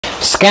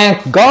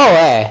Skank, go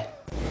away.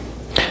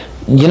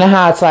 You know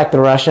how it's like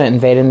the Russia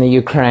invading the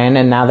Ukraine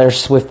and now there's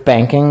SWIFT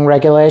banking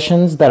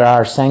regulations that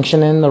are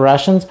sanctioning the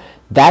Russians?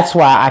 That's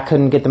why I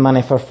couldn't get the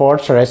money for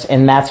Fortress,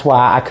 and that's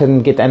why I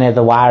couldn't get any of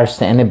the wires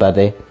to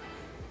anybody,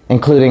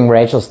 including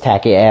Rachel's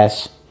tacky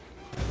ass.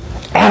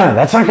 Anna,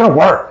 that's not gonna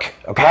work,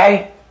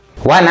 okay?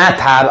 Why not,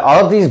 Todd?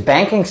 All of these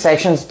banking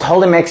sanctions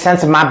totally make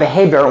sense of my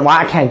behavior and why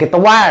I can't get the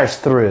wires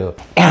through.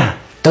 Anna,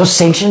 those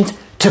sanctions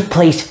took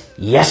place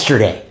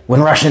yesterday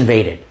when Russia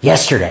invaded.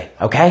 Yesterday,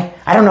 okay?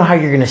 I don't know how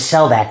you're gonna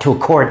sell that to a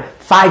court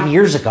 5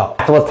 years ago.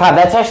 Well, Todd,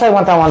 that's actually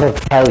one thing I wanted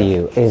to tell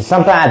you. Is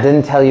something I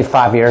didn't tell you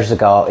 5 years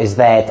ago is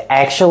that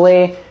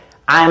actually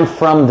I'm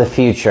from the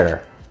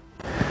future.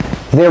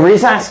 The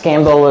reason I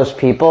scammed all those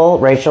people,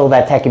 Rachel,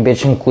 that tacky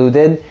bitch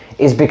included,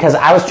 is because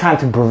I was trying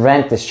to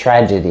prevent this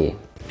tragedy.